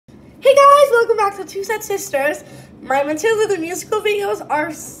welcome back to Two Set Sisters. My Matilda the Musical videos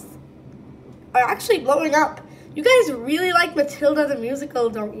are actually blowing up. You guys really like Matilda the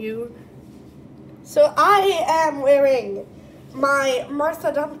Musical, don't you? So I am wearing my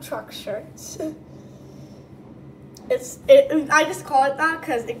Martha Dump Truck shirt. I just call it that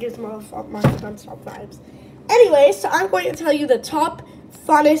because it gives more Martha Dump Truck vibes. Anyway, so I'm going to tell you the top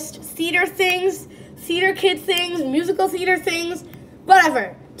funnest theater things, theater kid things, musical theater things,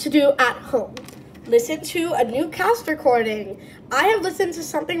 whatever, to do at home. Listen to a new cast recording. I have listened to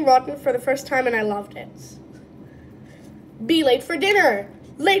Something Rotten for the first time and I loved it. Be late for dinner.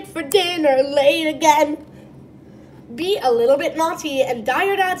 Late for dinner, late again. Be a little bit naughty and dye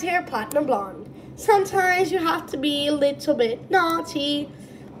your dad's hair platinum blonde. Sometimes you have to be a little bit naughty.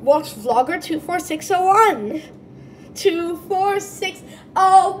 Watch Vlogger 24601.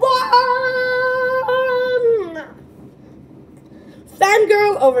 24601.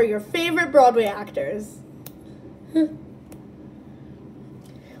 Fangirl over your favorite Broadway actors.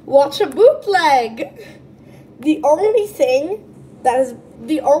 Watch a bootleg. The only thing that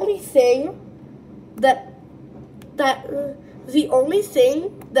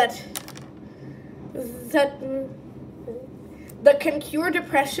can cure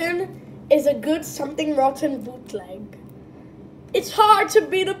depression is a good Something Rotten bootleg. It's hard to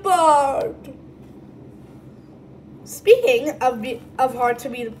beat a bird. Speaking of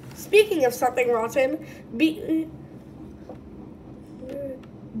Something Rotten, be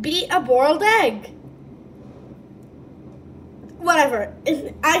a boiled egg. Whatever.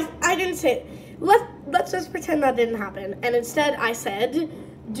 I didn't say it. Let's just pretend that didn't happen. And instead I said,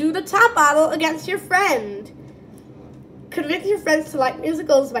 do the tap battle against your friend. Convince your friends to like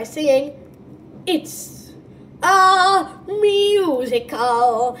musicals by singing, "It's a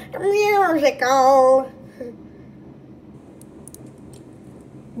musical, musical."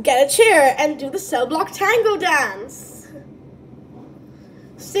 Get a chair and do the cell block tango dance.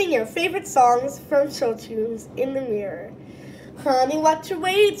 Sing your favorite songs from show tunes in the mirror. Honey, what you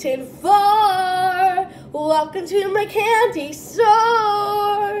waiting for? Welcome to my candy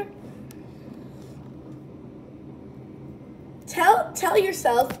store. Tell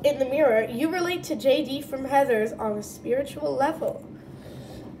yourself in the mirror you relate to JD from Heathers on a spiritual level.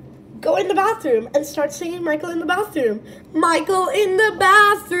 Go in the bathroom and start singing Michael in the Bathroom. Michael in the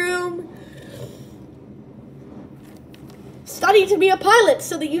bathroom. Study to be a pilot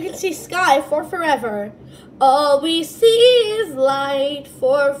so that you can see sky for forever. All we see is light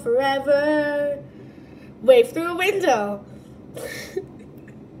for forever. Wave through a window.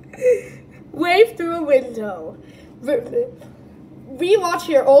 Wave through a window. Rewatch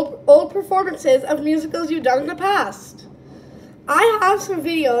your old performances of musicals you've done in the past. I have some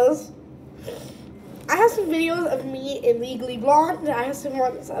videos of me in Legally Blonde. I have some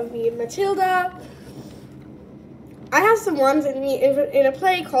ones of me in Matilda. I have some ones of me in a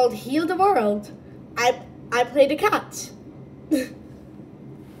play called Heal the World. I played a cat.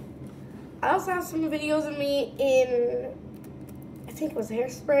 I also have some videos of me in, I think it was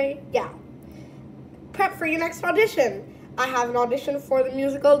Hairspray. Yeah. Prep for your next audition. I have an audition for the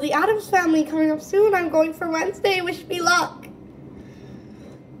musical The Addams Family coming up soon. I'm going for Wednesday. Wish me luck.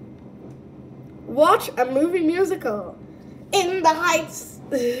 Watch a movie musical. In the Heights.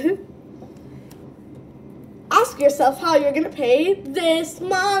 Ask yourself how you're going to pay this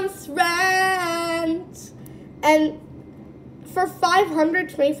month's rent. And for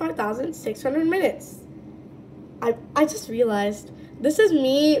 525,600 minutes. I just realized this is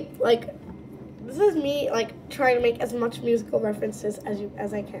me trying to make as much musical references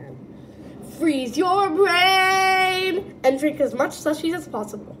as I can. Freeze your brain and drink as much slushies as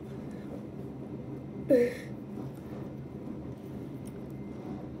possible.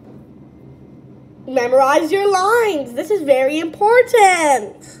 Memorize your lines. This is very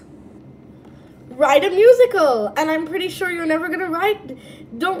important. Write a musical, and I'm pretty sure you're never gonna write.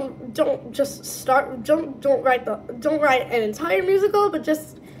 Don't write an entire musical, but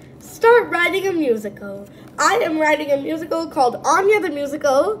just start writing a musical. I am writing a musical called Anya the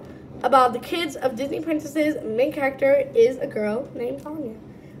Musical about the kids of Disney princesses. The main character is a girl named Anya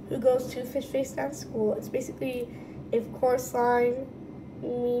who goes to Fish Face Dance School. It's basically if Chorus Line,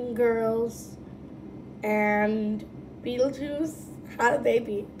 Mean Girls, and Beetlejuice had a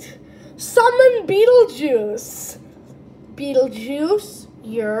baby. Summon Beetlejuice. Beetlejuice,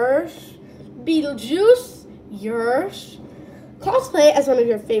 yours. Beetlejuice, yours. Cosplay as one of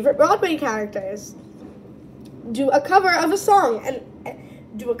your favorite Broadway characters. Do a cover of a song and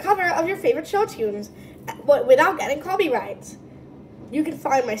do a cover of your favorite show tunes without getting copyright. You can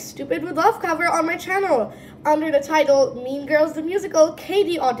find my Stupid with Love cover on my channel under the title Mean Girls the Musical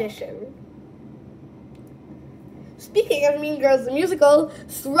Katie Audition. Speaking of Mean Girls the Musical,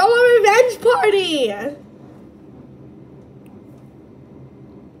 throw a revenge party!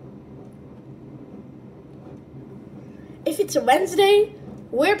 If it's a Wednesday,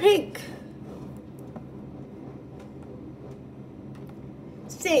 wear pink.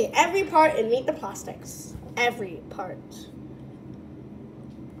 Sing every part and Meet the Plastics. Every part.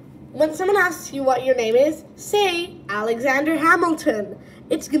 When someone asks you what your name is, say Alexander Hamilton.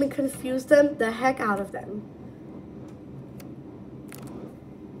 It's gonna confuse them the heck out of them.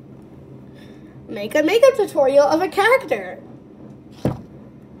 Make a makeup tutorial of a character.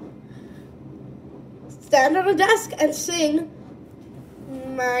 Stand on a desk and sing,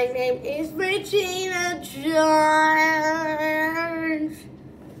 "My name is Regina George."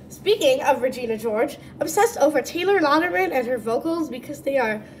 Speaking of Regina George, obsessed over Taylor Lautner and her vocals because they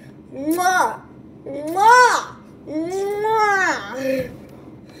are mwah, mwah, mwah.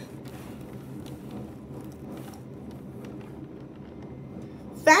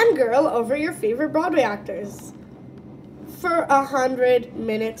 Fangirl over your favorite Broadway actors for 100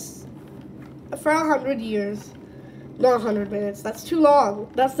 minutes, for 100 years. Not 100 minutes, that's too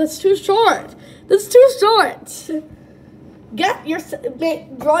long. That's too short. That's too short.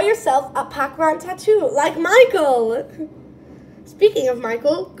 Draw yourself a Pac-Man tattoo like Michael. Speaking of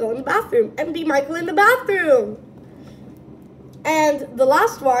Michael, go in the bathroom and be Michael in the bathroom. And the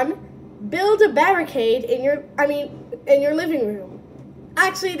last one, build a barricade in your living room.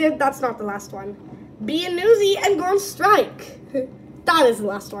 Actually, that's not the last one. Be a newsie and go on strike. That is the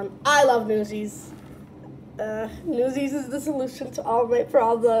last one. I love Newsies. Newsies is the solution to all my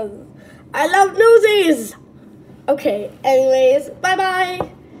problems. I love Newsies! Okay, anyways, bye-bye.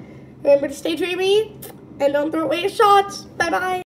 Remember to stay dreamy and don't throw away your shots. Bye-bye.